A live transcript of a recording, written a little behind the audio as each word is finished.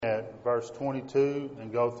at verse 22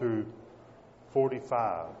 and go through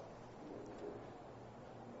 45.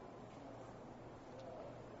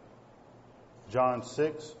 John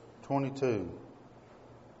 6:22.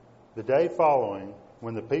 The day following,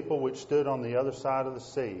 when the people which stood on the other side of the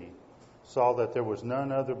sea saw that there was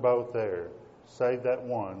none other boat there, save that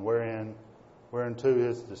one whereunto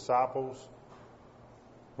his disciples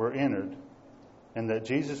were entered, and that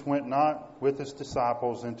Jesus went not with his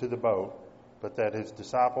disciples into the boat, but that his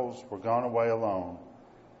disciples were gone away alone.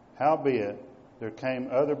 Howbeit there came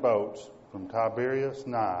other boats from Tiberias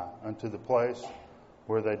nigh unto the place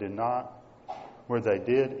where they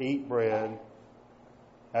did eat bread,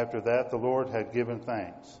 after that the Lord had given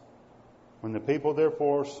thanks. When the people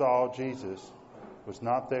therefore saw Jesus was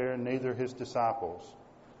not there, neither his disciples,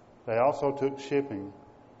 they also took shipping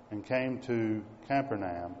and came to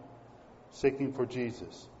Capernaum, seeking for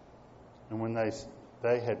Jesus. And when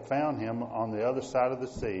they had found him on the other side of the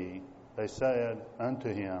sea, they said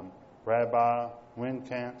unto him, Rabbi, when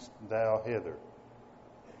canst thou hither?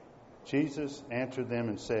 Jesus answered them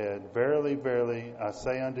and said, Verily, verily, I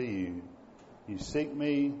say unto you, you seek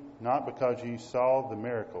me not because ye saw the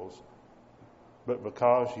miracles, but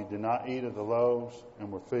because ye did not eat of the loaves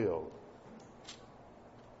and were filled.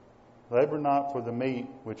 Labor not for the meat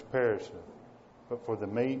which perisheth, but for the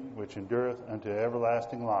meat which endureth unto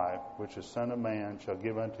everlasting life, which the Son of Man shall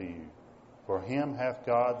give unto you. For him hath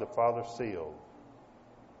God the Father sealed.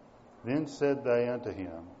 Then said they unto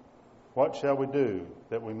him, What shall we do,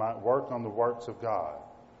 that we might work on the works of God?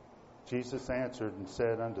 Jesus answered and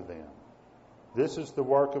said unto them, This is the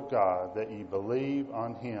work of God, that ye believe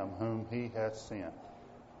on him whom he hath sent.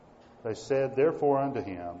 They said therefore unto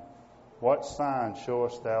him, What sign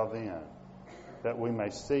showest thou then, that we may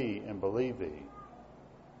see and believe thee?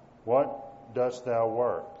 What dost thou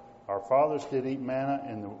work? Our fathers did eat manna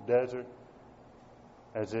in the desert,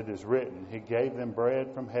 as it is written, He gave them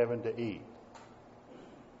bread from heaven to eat.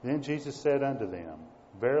 Then Jesus said unto them,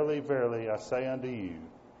 Verily, verily, I say unto you,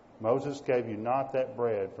 Moses gave you not that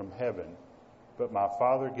bread from heaven, but my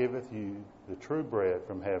Father giveth you the true bread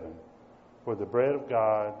from heaven. For the bread of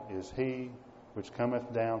God is he which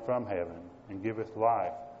cometh down from heaven, and giveth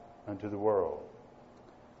life unto the world.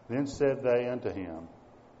 Then said they unto him,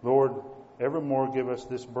 Lord, evermore give us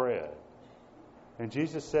this bread. And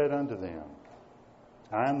Jesus said unto them,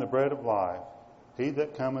 I am the bread of life. He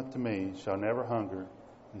that cometh to me shall never hunger,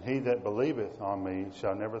 and he that believeth on me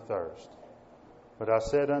shall never thirst. But I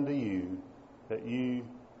said unto you, that you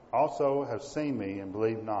also have seen me and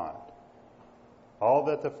believe not. All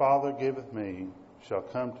that the Father giveth me shall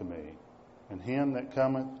come to me, and him that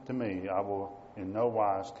cometh to me I will in no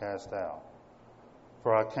wise cast out.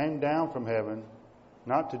 For I came down from heaven,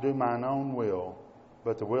 not to do mine own will,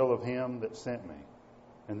 but the will of him that sent me.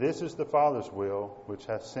 And this is the Father's will which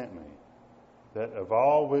hath sent me, that of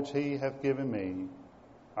all which he hath given me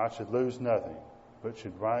I should lose nothing, but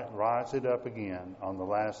should rise it up again on the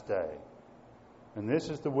last day. And this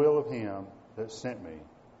is the will of him that sent me,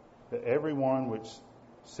 that every one which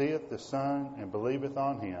seeth the Son and believeth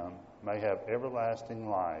on him may have everlasting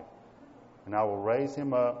life, and I will raise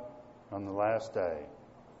him up on the last day.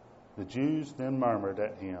 The Jews then murmured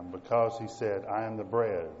at him, because he said, I am the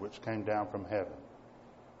bread which came down from heaven.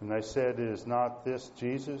 And they said, Is not this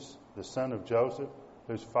Jesus, the son of Joseph,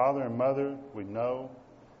 whose father and mother we know?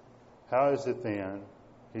 How is it then,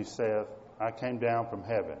 he saith, I came down from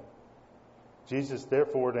heaven? Jesus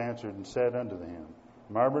therefore answered and said unto them,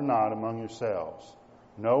 Murmur not among yourselves.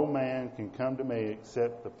 No man can come to me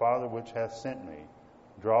except the Father which hath sent me.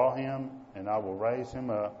 Draw him, and I will raise him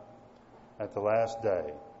up at the last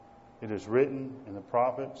day. It is written in the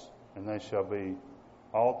prophets, and they shall be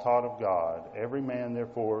all taught of God. Every man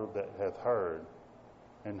therefore that hath heard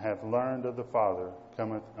and hath learned of the Father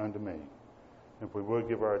cometh unto me. If we would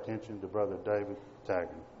give our attention to Brother David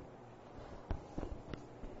Taggart.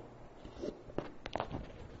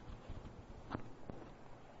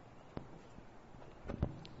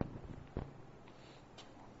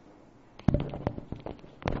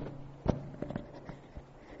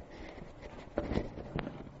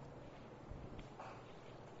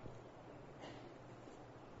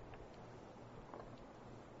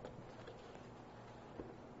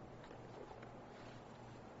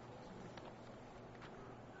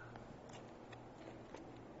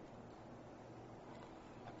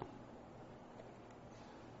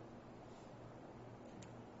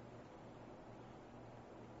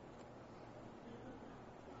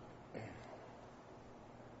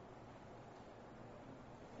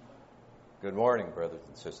 Good morning, brothers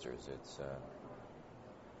and sisters.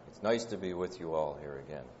 It's nice to be with you all here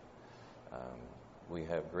again. We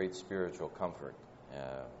have great spiritual comfort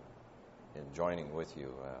in joining with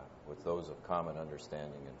you, with those of common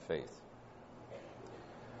understanding and faith.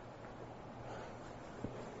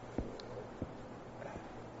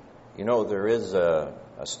 You know, there is a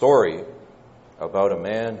story about a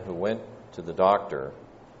man who went to the doctor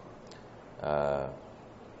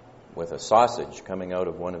with a sausage coming out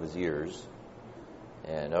of one of his ears,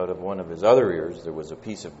 and out of one of his other ears there was a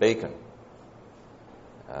piece of bacon.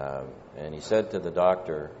 And he said to the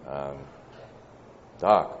doctor,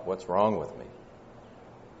 "Doc, what's wrong with me?"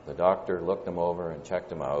 The doctor looked him over and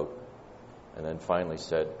checked him out, and then finally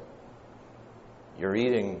said, "You're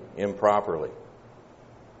eating improperly."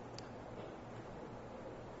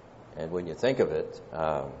 And when you think of it,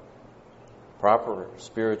 proper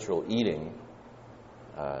spiritual eating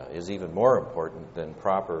is even more important than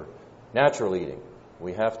proper natural eating.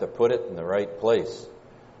 We have to put it in the right place.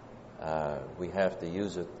 We have to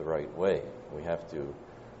use it the right way. We have to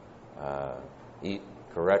eat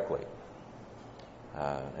correctly.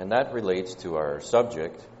 And that relates to our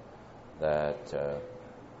subject that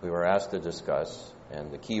we were asked to discuss,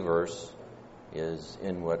 and the key verse is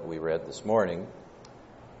in what we read this morning,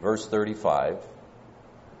 verse 35,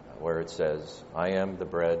 where it says, "I am the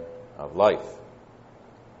bread of life."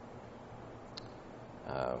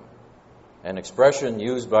 An expression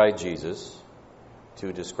used by Jesus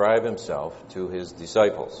to describe himself to his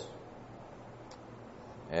disciples.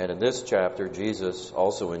 And in this chapter, Jesus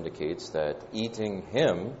also indicates that eating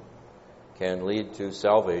him can lead to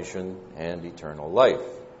salvation and eternal life.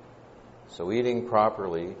 So eating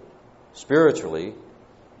properly, spiritually,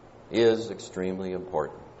 is extremely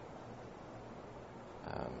important.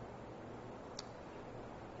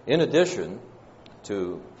 In addition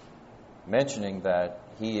to mentioning that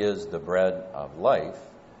he is the bread of life,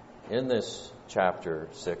 in this chapter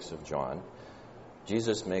 6 of John,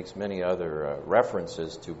 Jesus makes many other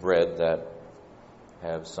references to bread that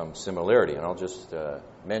have some similarity, and I'll just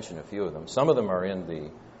mention a few of them. Some of them are in the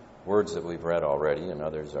words that we've read already, and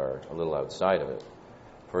others are a little outside of it.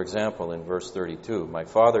 For example, in verse 32, "My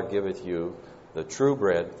Father giveth you the true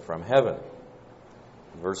bread from heaven."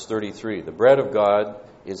 Verse 33, "The bread of God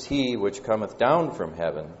is he which cometh down from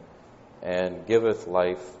heaven and giveth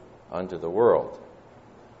life unto the world."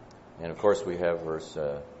 And of course we have verse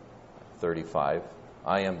 35,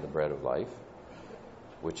 "I am the bread of life,"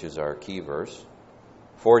 which is our key verse.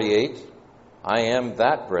 48, "I am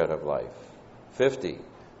that bread of life." 50,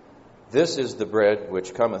 "This is the bread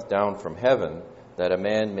which cometh down from heaven, that a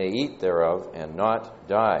man may eat thereof and not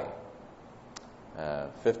die."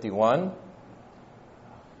 51,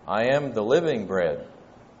 "I am the living bread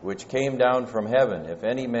which came down from heaven. If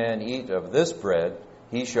any man eat of this bread,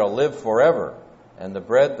 he shall live forever. And the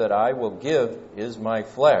bread that I will give is my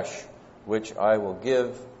flesh, which I will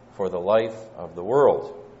give for the life of the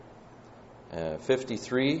world."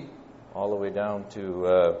 53, all the way down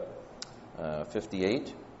to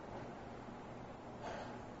 58.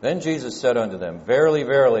 "Then Jesus said unto them, Verily,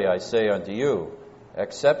 verily, I say unto you,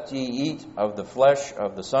 except ye eat of the flesh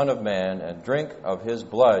of the Son of Man, and drink of his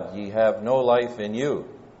blood, ye have no life in you.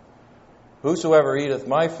 Whosoever eateth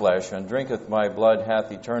my flesh and drinketh my blood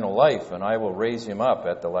hath eternal life, and I will raise him up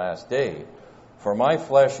at the last day. For my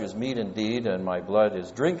flesh is meat indeed, and my blood is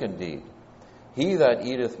drink indeed. He that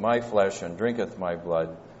eateth my flesh and drinketh my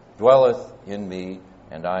blood dwelleth in me,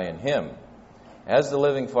 and I in him. As the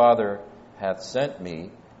living Father hath sent me,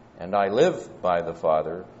 and I live by the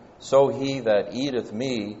Father, so he that eateth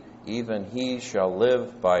me, even he shall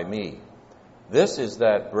live by me. This is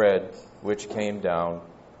that bread which came down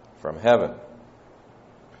from heaven."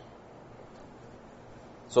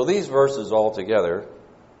 So these verses all together,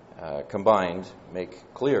 combined,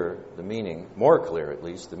 make clear the meaning, more clear at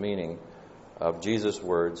least, the meaning of Jesus'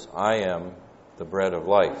 words, "I am the bread of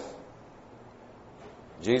life."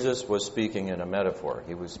 Jesus was speaking in a metaphor.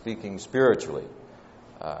 He was speaking spiritually.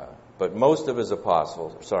 But most of his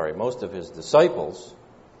disciples,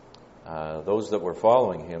 those that were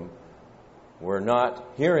following him, were not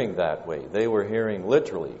hearing that way. They were hearing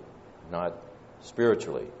literally, not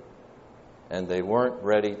spiritually. And they weren't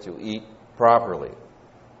ready to eat properly.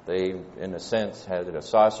 They, in a sense, had a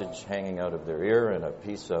sausage hanging out of their ear and a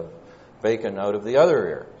piece of bacon out of the other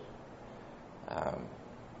ear.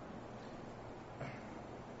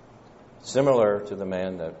 Similar to the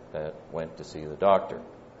man that went to see the doctor.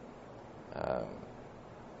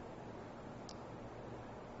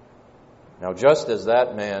 Now, just as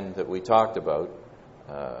that man that we talked about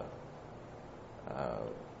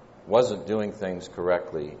wasn't doing things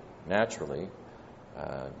correctly naturally,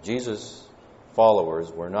 Jesus'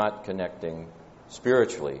 followers were not connecting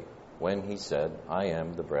spiritually when he said, "I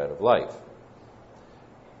am the bread of life."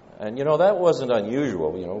 And, that wasn't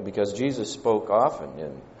unusual, because Jesus spoke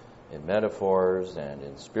often in metaphors and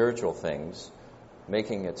in spiritual things,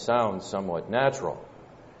 making it sound somewhat natural.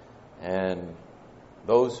 And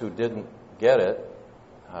those who didn't get it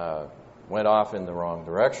went off in the wrong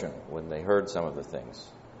direction when they heard some of the things.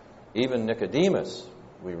 Even Nicodemus,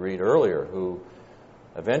 we read earlier, who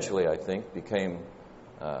eventually, I think, became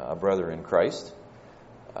a brother in Christ,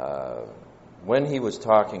 when he was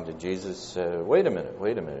talking to Jesus, wait a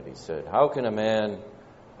minute, he said, how can a man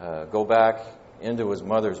go back into his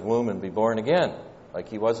mother's womb and be born again? Like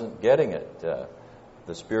he wasn't getting it,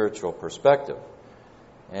 the spiritual perspective.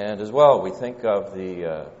 And as well, we think of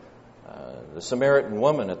the Samaritan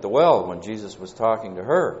woman at the well when Jesus was talking to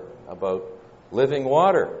her about living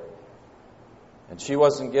water. And she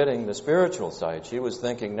wasn't getting the spiritual side. She was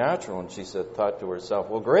thinking natural, and she thought to herself,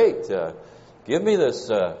 well, great, give me this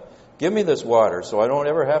water so I don't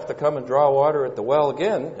ever have to come and draw water at the well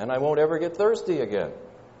again, and I won't ever get thirsty again.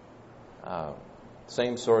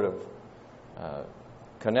 Same sort of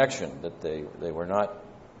connection, that they were not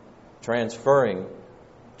transferring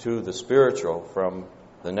to the spiritual from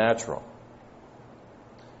the natural.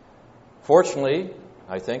 Fortunately,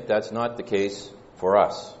 I think that's not the case for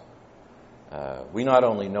us. We not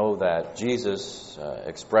only know that Jesus'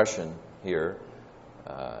 expression here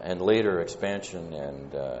and later expansion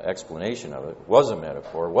and explanation of it was a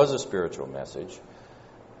metaphor, was a spiritual message,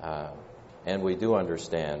 and we do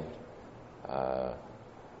understand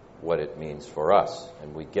what it means for us,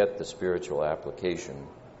 and we get the spiritual application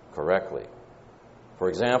correctly. For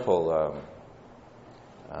example,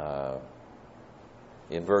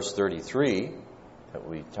 in verse 33 that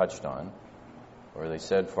we touched on, where they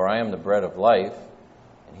said, for I am the bread of life,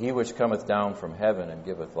 and he which cometh down from heaven and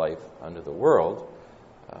giveth life unto the world.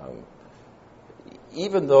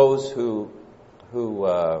 Even those who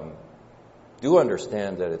do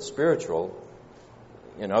understand that it's spiritual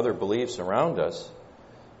in other beliefs around us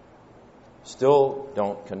still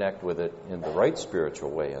don't connect with it in the right spiritual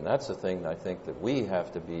way. And that's the thing I think that we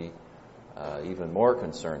have to be even more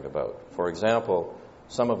concerned about. For example,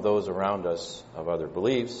 some of those around us of other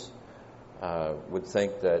beliefs would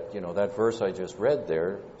think that, that verse I just read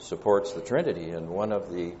there supports the Trinity and one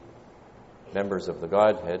of the members of the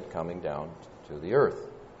Godhead coming down to the earth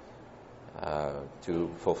to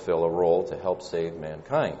fulfill a role to help save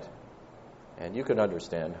mankind. And you can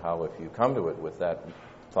understand how, if you come to it with that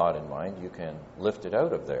thought in mind, you can lift it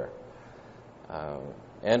out of there.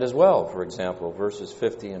 And as well, for example, verses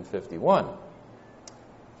 50 and 51,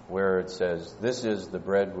 where it says, this is the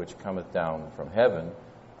bread which cometh down from heaven,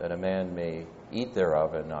 that a man may eat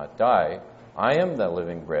thereof and not die. I am the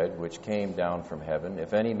living bread which came down from heaven.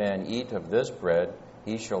 If any man eat of this bread,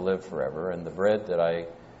 he shall live forever. And the bread that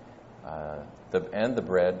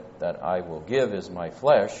I will give is my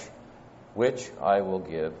flesh, which I will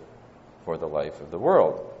give for the life of the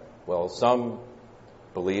world. Well, some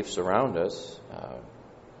beliefs around us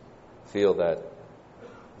feel that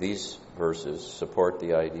these verses support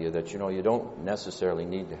the idea that, you don't necessarily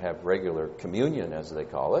need to have regular communion, as they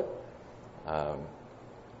call it,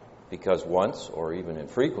 because once or even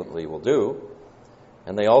infrequently will do.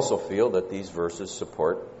 And they also feel that these verses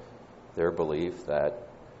support their belief that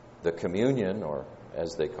the communion, or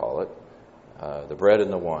as they call it, the bread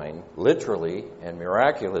and the wine, literally and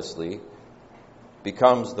miraculously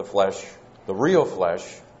becomes the flesh, the real flesh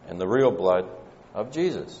and the real blood of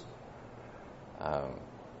Jesus.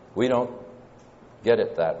 We don't get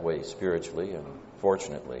it that way spiritually, and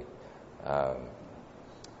fortunately.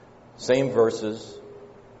 Same verses,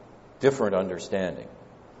 different understanding.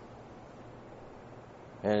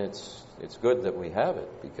 And it's good that we have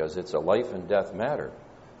it, because it's a life and death matter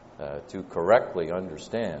to correctly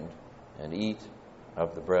understand and eat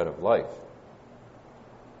of the bread of life.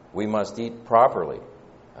 We must eat properly.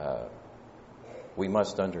 We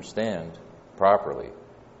must understand properly.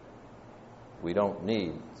 We don't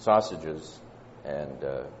need sausages and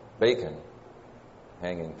bacon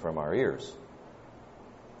hanging from our ears.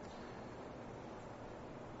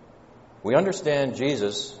 We understand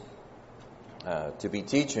Jesus to be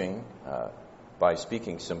teaching, by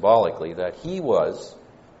speaking symbolically, that he was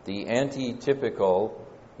the antitypical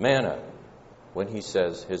manna when he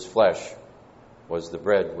says his flesh was the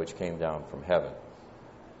bread which came down from heaven.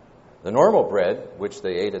 The normal bread, which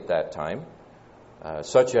they ate at that time,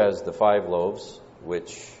 such as the 5 loaves,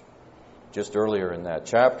 which just earlier in that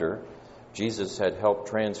chapter, Jesus had helped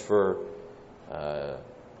transfer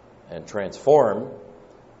and transform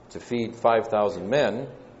to feed 5,000 men,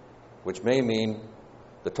 which may mean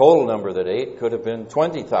the total number that ate could have been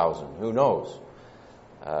 20,000, who knows,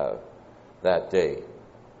 that day.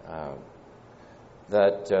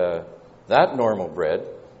 that that normal bread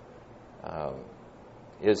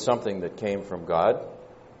is something that came from God,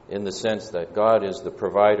 in the sense that God is the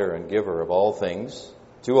provider and giver of all things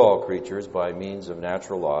to all creatures by means of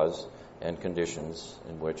natural laws and conditions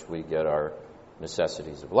in which we get our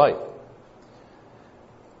necessities of life.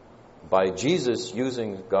 By Jesus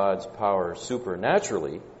using God's power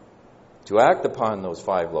supernaturally to act upon those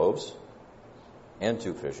 5 loaves and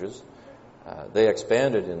 2 fishes, they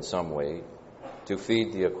expanded in some way to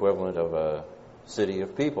feed the equivalent of a city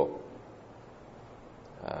of people.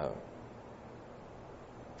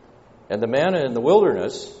 And the manna in the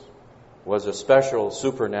wilderness was a special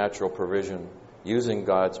supernatural provision using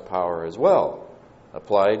God's power as well,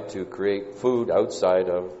 applied to create food outside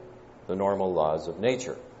of the normal laws of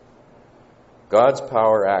nature. God's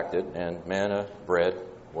power acted, and manna bread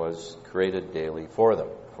was created daily for them,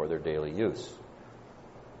 for their daily use.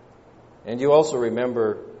 And you also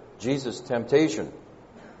remember Jesus' temptation,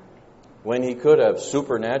 when he could have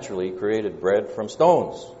supernaturally created bread from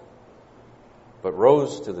stones, but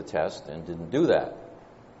rose to the test and didn't do that.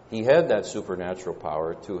 He had that supernatural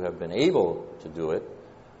power to have been able to do it,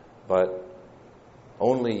 but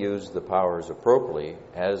only used the powers appropriately,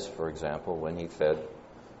 as, for example, when he fed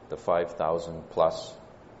the 5,000 plus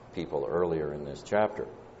people earlier in this chapter.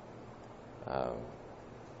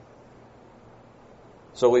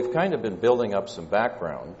 So we've kind of been building up some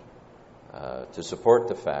background to support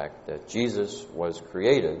the fact that Jesus was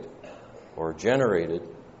created or generated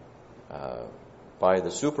by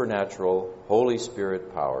the supernatural Holy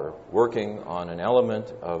Spirit power working on an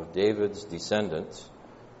element of David's descendants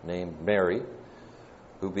named Mary,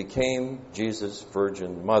 who became Jesus'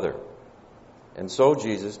 virgin mother. And so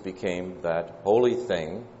Jesus became that holy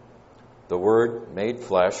thing, the Word made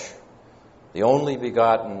flesh, the only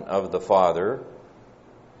begotten of the Father,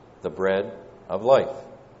 the bread of life,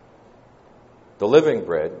 the living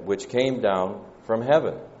bread which came down from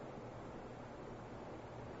heaven.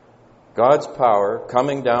 God's power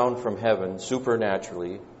coming down from heaven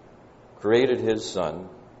supernaturally created his Son,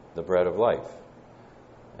 the bread of life.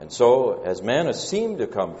 And so, as manna seemed to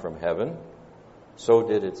come from heaven, so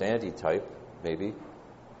did its antitype, maybe,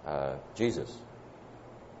 Jesus.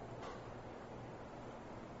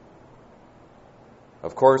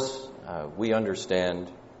 Of course, we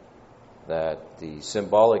understand that the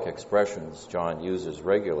symbolic expressions John uses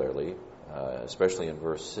regularly, especially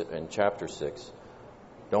in chapter 6,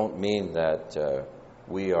 don't mean that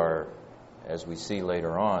we are, as we see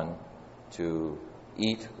later on, to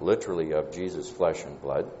eat literally of Jesus' flesh and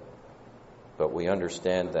blood, but we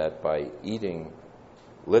understand that by eating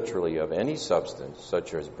literally of any substance,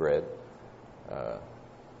 such as bread,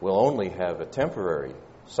 we'll only have a temporary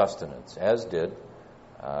sustenance, as did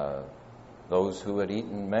those who had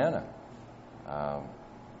eaten manna.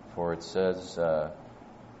 For it says,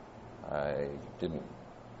 I didn't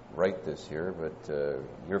write this here, but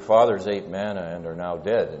your fathers ate manna and are now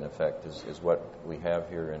dead, in effect, is what we have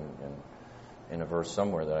here in a verse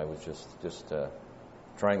somewhere that I was just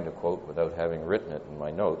trying to quote without having written it in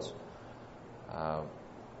my notes.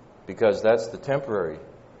 Because that's the temporary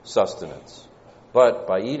sustenance. But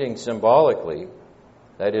by eating symbolically,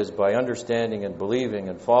 that is, by understanding and believing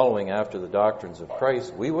and following after the doctrines of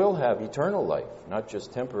Christ, we will have eternal life, not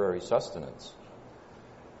just temporary sustenance.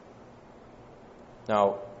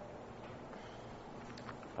 Now,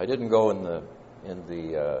 I didn't go in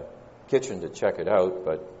the kitchen to check it out,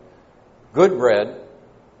 but good bread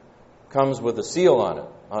comes with a seal on it,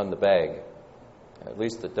 on the bag. At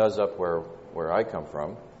least it does up where I come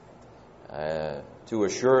from, to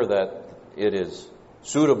assure that it is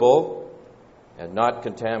suitable and not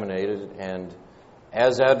contaminated and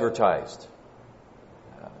as advertised.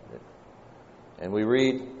 And we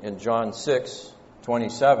read in John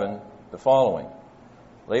 6:27 the following: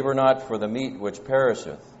 "Labor not for the meat which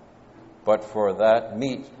perisheth, but for that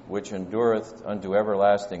meat which endureth unto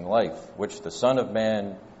everlasting life, which the Son of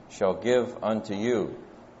Man shall give unto you.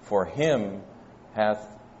 For him hath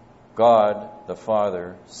God the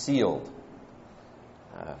Father sealed."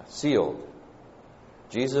 Sealed.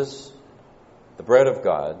 Jesus, the bread of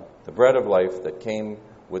God, the bread of life that came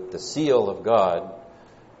with the seal of God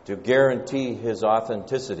to guarantee his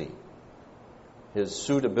authenticity, his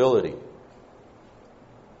suitability.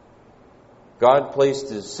 God placed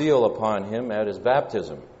his seal upon him at his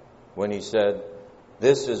baptism when he said,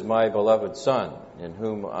 "This is my beloved Son, in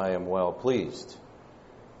whom I am well pleased,"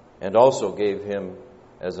 and also gave him,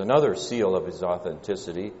 as another seal of his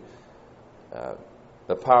authenticity,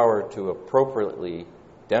 the power to appropriately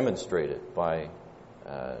demonstrate it by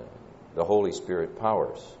the Holy Spirit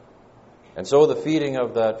powers. And so the feeding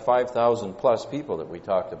of that 5,000 plus people that we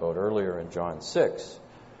talked about earlier in John 6,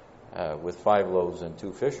 with 5 loaves and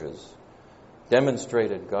 2 fishes,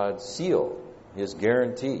 demonstrated God's seal, His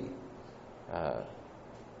guarantee,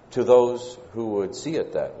 to those who would see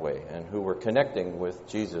it that way and who were connecting with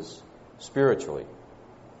Jesus spiritually.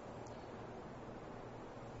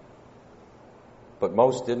 But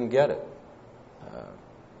most didn't get it.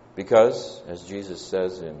 Because, as Jesus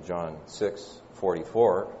says in John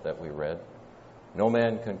 6:44 that we read, no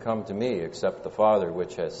man can come to me except the Father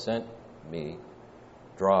which has sent me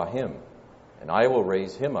draw him, and I will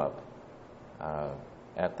raise him up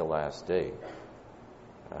at the last day.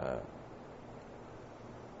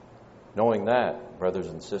 Knowing that, brothers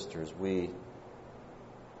and sisters, we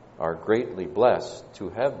are greatly blessed to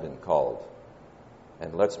have been called,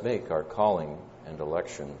 and let's make our calling and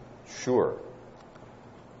election sure.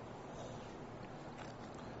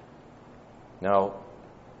 Now,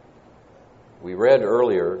 we read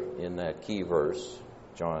earlier in that key verse,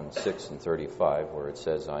 John 6:35, where it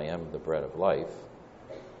says, I am the bread of life.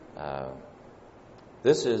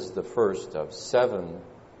 This is the first of 7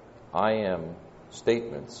 I am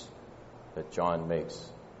statements that John makes.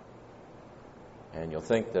 And you'll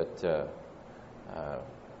think that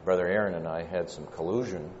Brother Aaron and I had some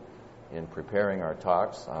collusion in preparing our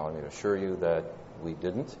talks. I can assure you that we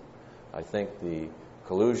didn't. I think the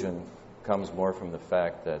collusion comes more from the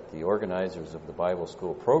fact that the organizers of the Bible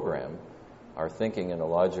school program are thinking in a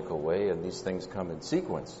logical way, and these things come in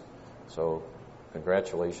sequence. So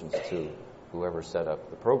congratulations to whoever set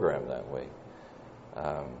up the program that way.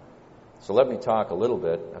 So let me talk a little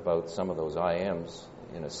bit about some of those I ams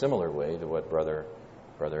in a similar way to what Brother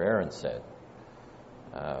Aaron said.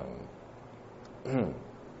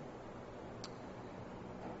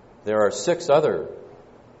 There are 6 other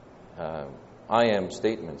I am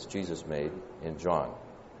statements Jesus made in John,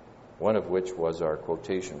 one of which was our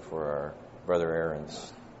quotation for our Brother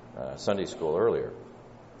Aaron's Sunday school earlier.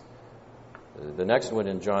 The next one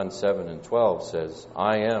in John 7:12 says,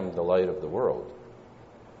 I am the light of the world.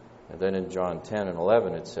 And then in John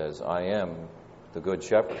 10:11 it says, I am the good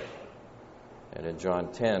shepherd. And in John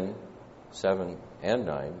 10:7 and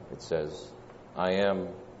 9 it says, I am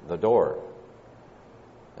the door.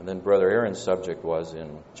 And then Brother Aaron's subject was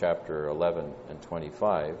in chapter 11 and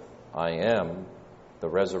 25, I am the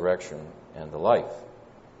resurrection and the life.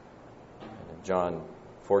 And in John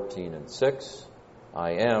 14:6,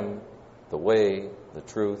 I am the way, the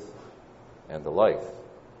truth, and the life.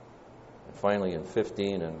 And finally in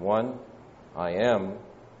 15:1, I am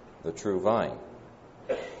the true vine.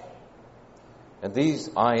 And these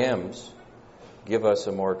I ams give us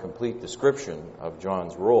a more complete description of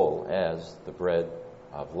John's role as the bread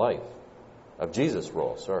of life, of Jesus'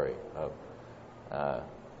 role, of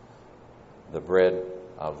the bread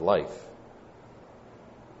of life.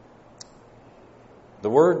 The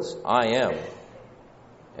words I am,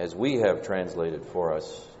 as we have translated for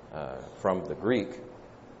us from the Greek,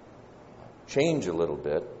 change a little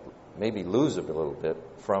bit, maybe lose a little bit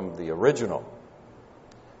from the original.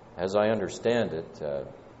 As I understand it,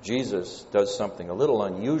 Jesus does something a little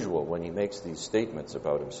unusual when he makes these statements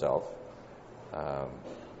about himself.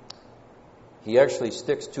 He actually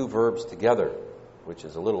sticks 2 verbs together, which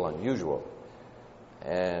is a little unusual.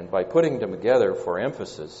 And by putting them together for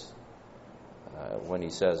emphasis, when he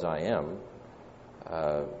says I am,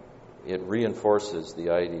 it reinforces the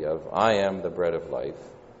idea of I am the bread of life.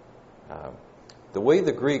 The way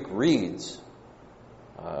the Greek reads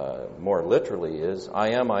more literally is I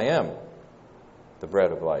am the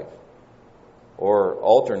bread of life. Or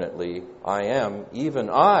alternately, I am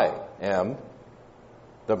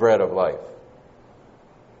the bread of life.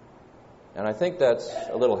 And I think that's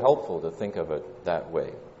a little helpful to think of it that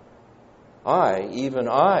way. I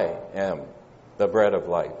am the bread of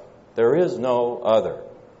life. There is no other.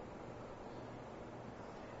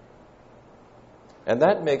 And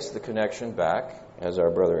that makes the connection back, as our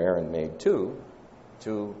brother Aaron made too,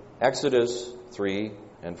 to Exodus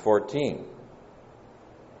 3:14.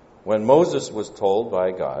 When Moses was told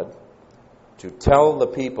by God to tell the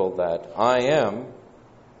people that I am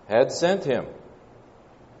had sent him.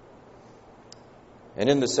 And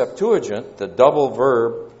in the Septuagint, the double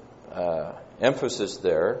verb emphasis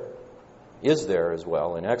there is there as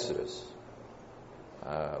well in Exodus,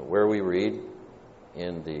 where we read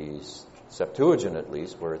in the Septuagint at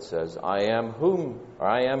least, where it says, I am who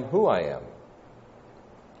I am.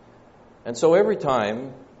 And so every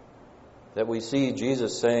time that we see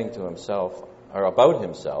Jesus saying to himself, or about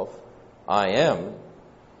himself, I am,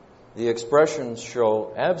 the expressions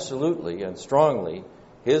show absolutely and strongly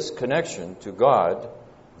his connection to God,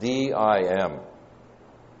 the I am.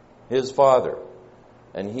 his Father.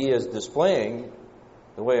 And he is displaying,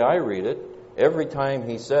 the way I read it, every time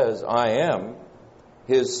he says, I am,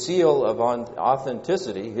 his seal of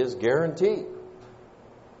authenticity, his guarantee.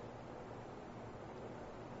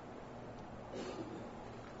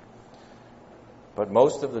 But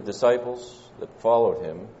most of the disciples that followed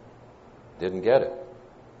him didn't get it.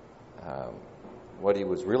 What he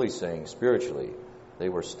was really saying spiritually, they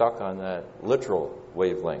were stuck on that literal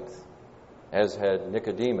wavelength, as had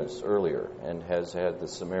Nicodemus earlier, and has had the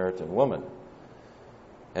Samaritan woman,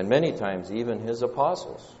 and many times even his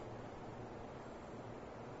apostles.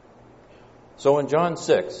 So in John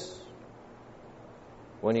 6,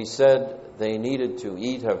 when he said they needed to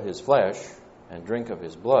eat of his flesh and drink of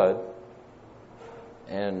his blood,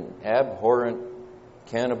 an abhorrent,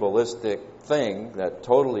 cannibalistic thing that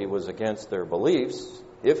totally was against their beliefs,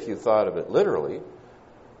 if you thought of it literally,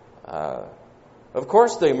 of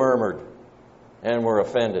course they murmured and were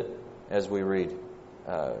offended, as we read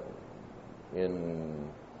in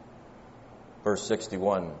verse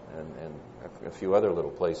 61 and a few other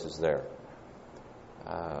little places there.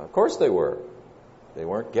 Of course they were. They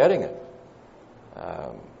weren't getting it.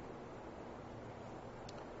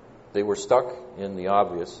 They were stuck in the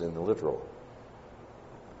obvious, in the literal.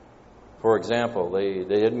 For example, they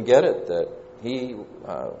didn't get it that he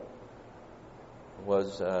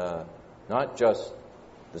was not just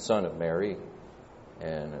the son of Mary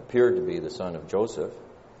and appeared to be the son of Joseph,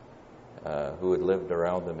 who had lived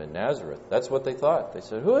around them in Nazareth. That's what they thought. They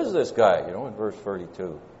said, who is this guy? In verse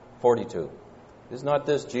 42. Is not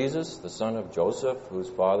this Jesus, the son of Joseph, whose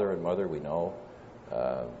father and mother we know?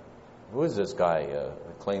 Who is this guy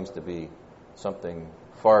that claims to be something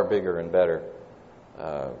far bigger and better?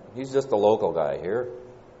 He's just a local guy here.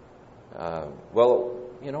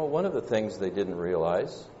 One of the things they didn't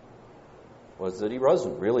realize was that he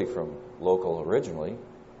wasn't really from local originally.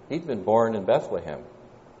 He'd been born in Bethlehem.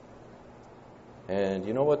 And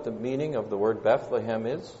you know what the meaning of the word Bethlehem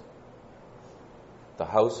is? The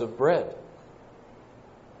house of bread.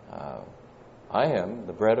 I am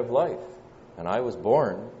the bread of life, and I was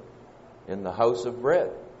born in the house of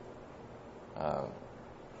bread.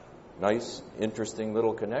 Nice, interesting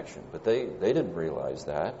little connection, but they didn't realize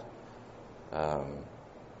that.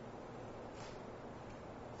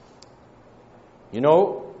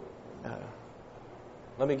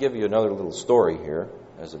 Let me give you another little story here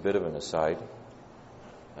as a bit of an aside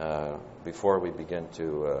before we begin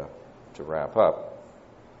to wrap up.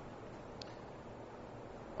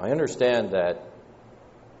 I understand that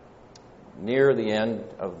near the end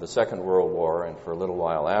of the Second World War and for a little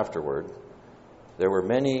while afterward, there were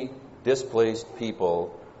many displaced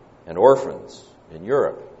people and orphans in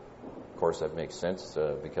Europe. Of course, that makes sense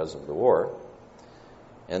because of the war.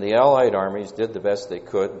 And the Allied armies did the best they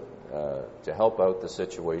could to help out the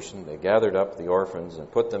situation. They gathered up the orphans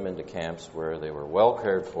and put them into camps where they were well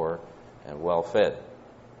cared for and well fed.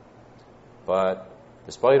 But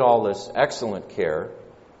despite all this excellent care,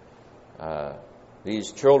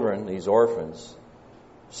 these children, these orphans,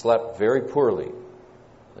 slept very poorly.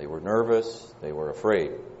 They were nervous, they were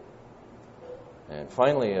afraid. And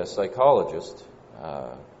finally, a psychologist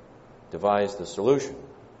devised a solution.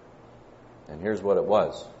 And here's what it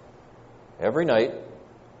was. Every night,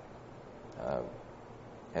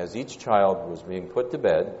 as each child was being put to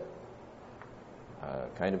bed,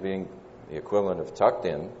 kind of being the equivalent of tucked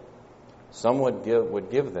in, someone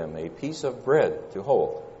would give them a piece of bread to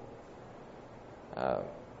hold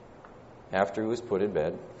after he was put in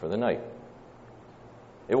bed for the night.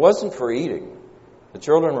 It wasn't for eating. The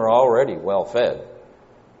children were already well fed,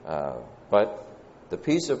 but the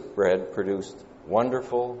piece of bread produced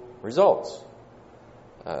wonderful results.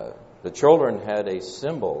 The children had a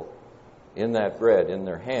symbol in that bread in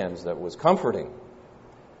their hands that was comforting.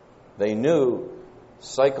 They knew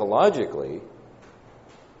psychologically,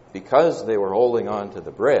 because they were holding on to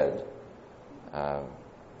the bread,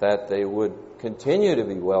 that they would continue to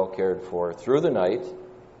be well cared for through the night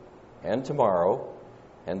and tomorrow,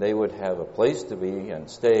 and they would have a place to be and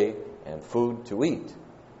stay and food to eat.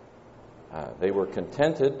 They were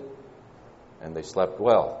contented and they slept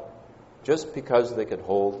well, just because they could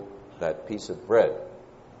hold that piece of bread.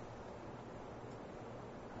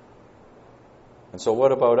 And so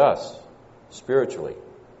what about us, spiritually?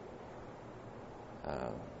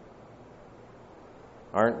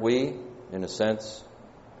 Aren't we, in a sense,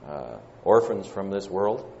 orphans from this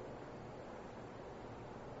world?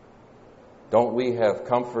 Don't we have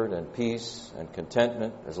comfort and peace and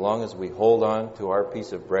contentment as long as we hold on to our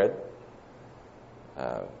piece of bread,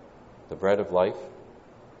 the bread of life?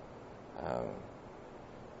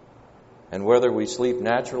 And whether we sleep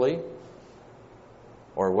naturally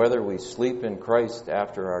or whether we sleep in Christ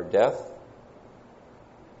after our death,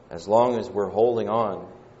 as long as we're holding on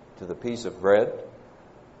to the piece of bread,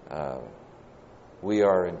 we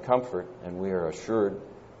are in comfort and we are assured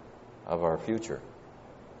of our future.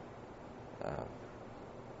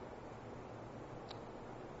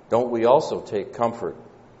 Don't we also take comfort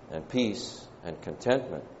and peace and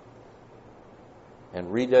contentment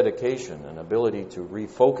and rededication and ability to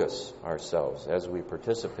refocus ourselves as we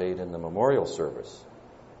participate in the memorial service,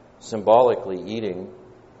 symbolically eating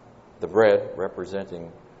the bread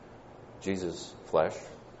representing Jesus' flesh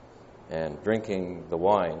and drinking the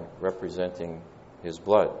wine representing his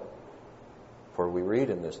blood? For we read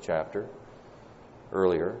in this chapter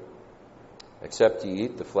earlier, "Except ye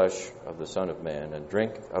eat the flesh of the Son of Man and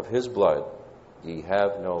drink of his blood, ye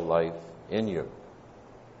have no life in you.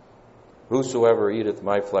 Whosoever eateth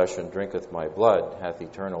my flesh and drinketh my blood hath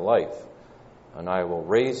eternal life, and I will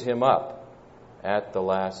raise him up at the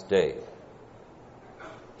last day.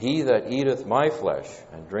 He that eateth my flesh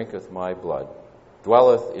and drinketh my blood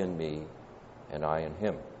dwelleth in me, and I in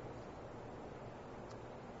him."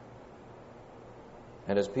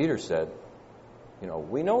 And as Peter said,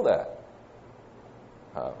 we know that.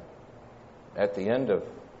 At the end of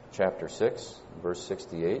chapter 6, verse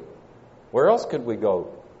 68, where else could we go?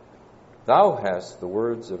 "Thou hast the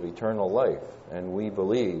words of eternal life, and we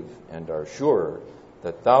believe and are sure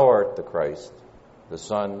that thou art the Christ, the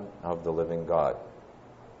Son of the living God."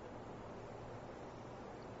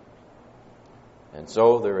 And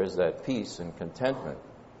so there is that peace and contentment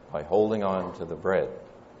by holding on to the bread.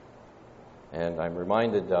 And I'm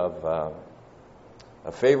reminded of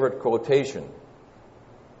a favorite quotation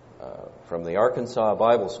from the Arkansas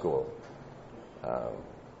Bible School.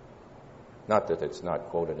 Not that it's not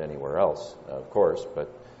quoted anywhere else, of course, but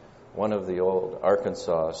one of the old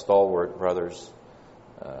Arkansas stalwart brothers,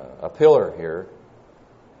 a pillar here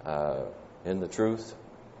in the truth,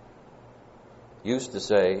 used to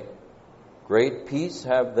say, "Great peace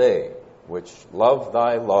have they which love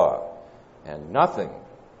thy law, and nothing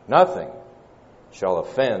shall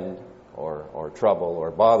offend or trouble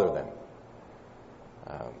or bother them."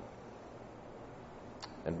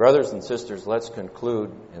 And brothers and sisters, let's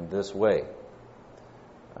conclude in this way.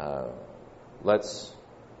 Let's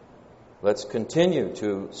continue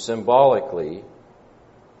to symbolically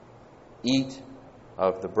eat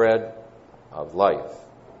of the bread of life,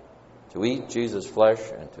 to eat Jesus'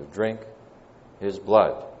 flesh and to drink his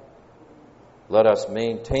blood. Let us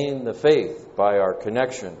maintain the faith by our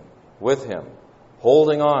connection with him,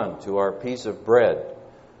 holding on to our piece of bread,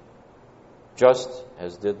 just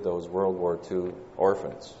as did those World War II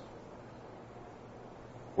orphans.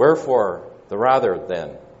 Wherefore, the rather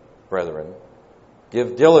then, brethren,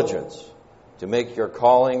 give diligence to make your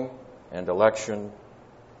calling and election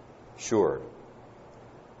sure.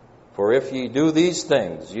 For if ye do these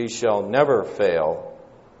things, ye shall never fail,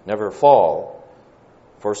 never fall,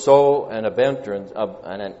 for so an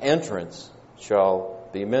entrance shall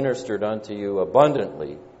be ministered unto you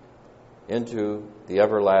abundantly into the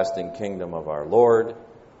everlasting kingdom of our Lord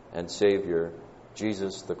and Savior,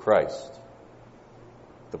 Jesus the Christ,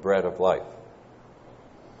 the bread of life.